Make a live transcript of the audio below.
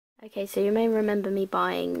Okay, so you may remember me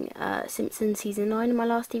buying Simpsons Season 9 in my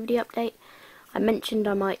last DVD update. I mentioned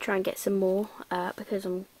I might try and get some more because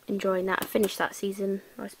I'm enjoying that. I finished that season.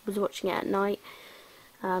 I was watching it at night.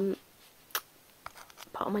 Part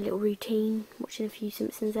of my little routine, watching a few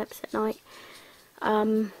Simpsons episodes at night.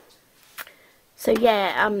 So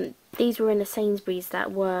yeah, these were in a Sainsbury's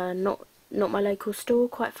that were not my local store,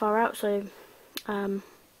 quite far out. So, but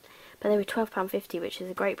they were £12.50, which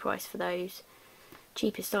is a great price for those.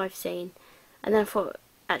 Cheapest I've seen. And then I thought,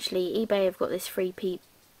 actually, eBay have got this free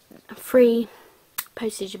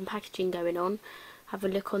postage and packaging going on. Have a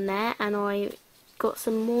look on there, and I got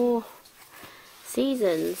some more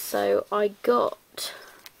seasons. So I got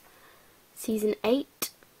season 8,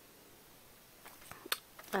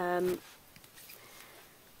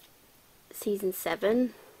 season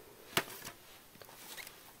 7,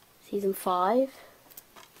 season 5,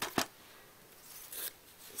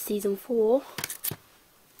 season 4,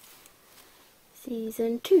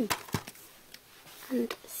 season 2,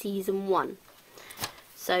 and season 1.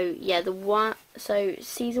 So yeah, so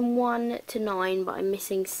season 1 to 9, but I'm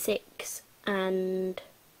missing 6 and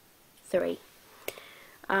 3.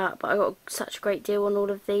 But I got such a great deal on all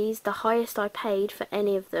of these. The highest I paid for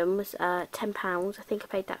any of them was £10. I think I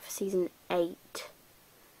paid that for season 8.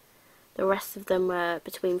 The rest of them were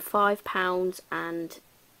between £5 and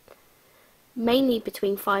mainly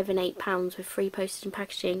between £5 and £8 with free postage and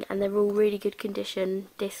packaging, and they're all really good condition.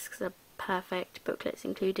 Discs are perfect, booklets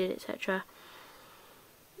included, etc.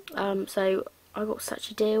 So I got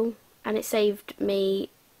such a deal, and it saved me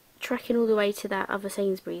trekking all the way to that other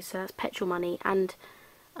Sainsbury's, so that's petrol money and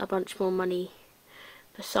a bunch more money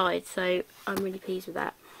besides, so I'm really pleased with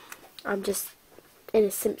that. I'm just in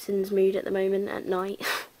a Simpsons mood at the moment at night.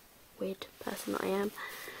 Weird person that I am.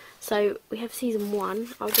 So we have season 1.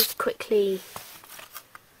 I'll just quickly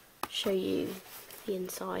show you the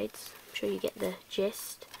insides. I'm sure you get the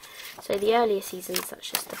gist. So the earlier seasons,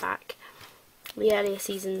 that's just the back. The earlier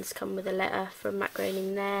seasons come with a letter from Matt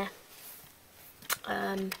Groening there.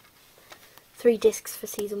 3 discs for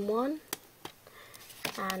season 1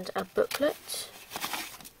 and a booklet.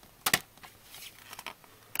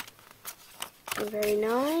 Very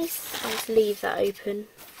nice. I'll just leave that open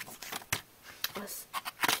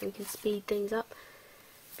so we can speed things up.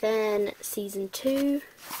 Then season 2,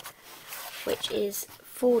 which is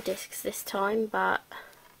 4 discs this time, but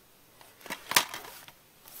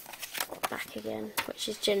back again, which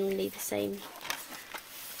is generally the same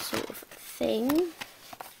sort of thing.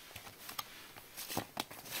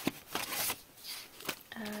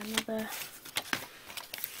 Another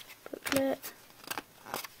booklet,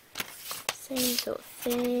 same sort of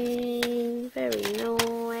thing, very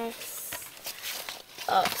nice.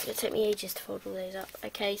 Oh, it's going to take me ages to fold all those up.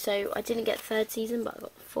 Okay, so I didn't get the 3rd season, but I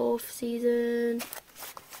got the 4th season.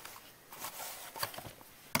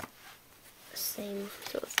 Same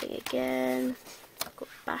sort of thing again. I've got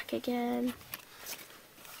back again.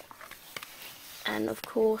 And of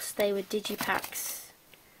course they were digipacks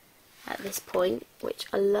at this point, which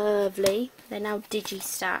are lovely. They're now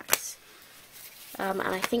digi-stacks. And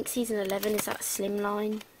I think season 11 is that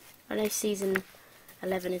slimline. I know season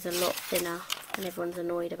 11 is a lot thinner and everyone's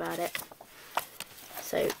annoyed about it.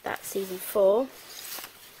 So that's season 4.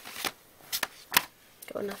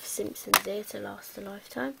 Got enough Simpsons here to last a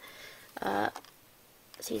lifetime.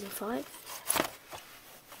 Season 5.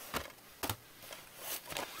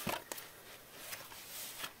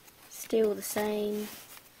 Still the same.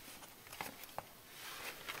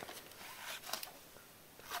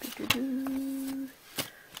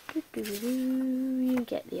 You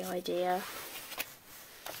get the idea.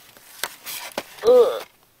 Ugh.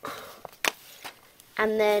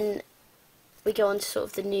 And then we go on to sort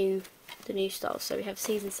of the new style. So we have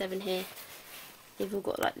season 7 here. They've all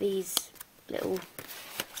got like these little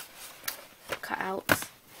cutouts.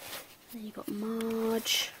 And then you've got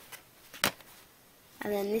Marge.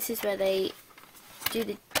 And then this is where they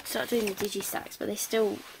start doing the digi-stacks, but they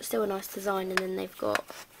still a nice design. And then they've got,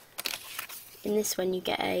 in this one you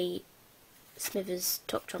get a Smithers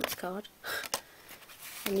Top Trumps card,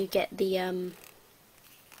 and you get the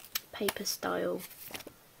paper style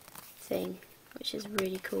thing, which is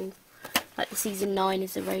really cool. Like the season 9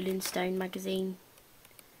 is the Rolling Stone magazine.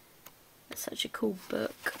 That's such a cool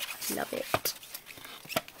book. I love it.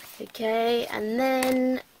 Okay, and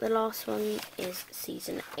then the last one is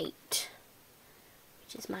season 8,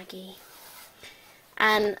 which is Maggie.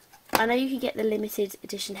 And I know you can get the limited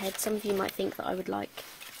edition heads. Some of you might think that I would like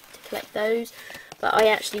to collect those, but I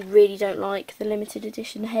actually really don't like the limited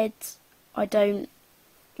edition heads. I don't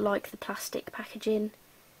like the plastic packaging,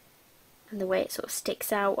 and the way it sort of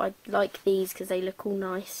sticks out. I like these because they look all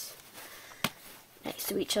nice next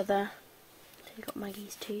to each other. So you've got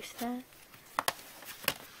Maggie's tooth there.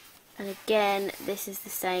 And again, this is the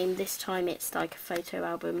same. This time it's like a photo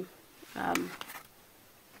album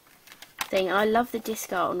thing. I love the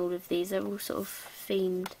disc art on all of these. They're all sort of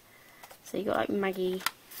themed. So you got like Maggie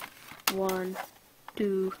 1,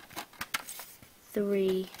 2,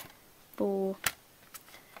 3, 4,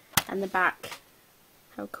 and the back.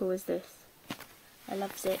 How cool is this? I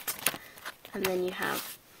loves it. And then you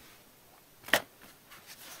have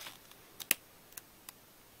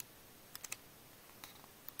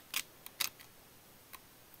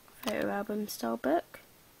photo album style book.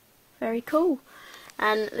 Very cool.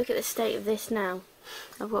 And look at the state of this now.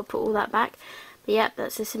 I've got to put all that back. But yep,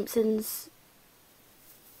 that's the Simpsons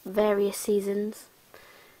various seasons.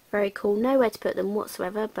 Very cool. Nowhere to put them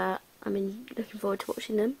whatsoever, but I'm looking forward to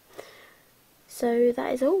watching them. So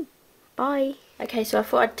that is all. Bye. Okay, so I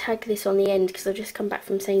thought I'd tag this on the end because I've just come back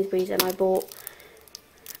from Sainsbury's and I bought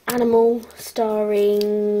Animal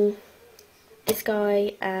starring this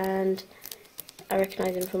guy, and I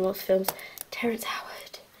recognise him from lots of films. Terrence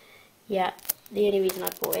Howard. Yeah, the only reason I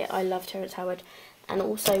bought it, I love Terrence Howard. And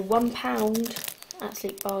also £1,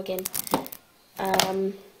 absolute bargain.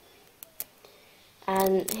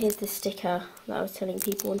 And here's the sticker that I was telling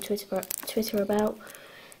people on Twitter about. It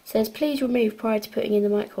says, please remove prior to putting in the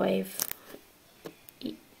microwave.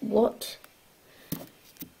 What?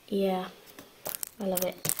 Yeah, I love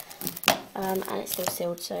it. And it's still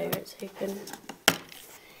sealed, so it's open.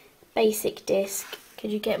 Basic disc.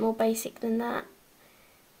 Could you get more basic than that?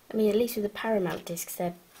 I mean, at least with the Paramount discs,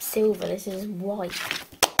 they're silver. This is white.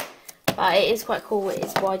 But it is quite cool.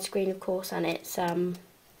 It's widescreen, of course, and it's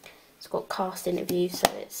got cast interviews,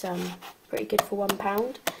 so it's pretty good for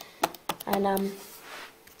 £1. And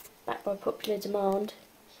back by popular demand,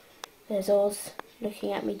 there's Oz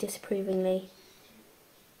looking at me disapprovingly.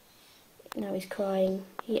 Now he's crying.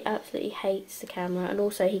 He absolutely hates the camera, and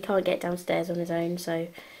also he can't get downstairs on his own, so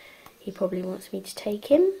he probably wants me to take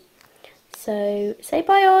him. So say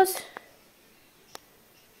bye, Oz.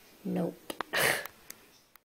 Nope.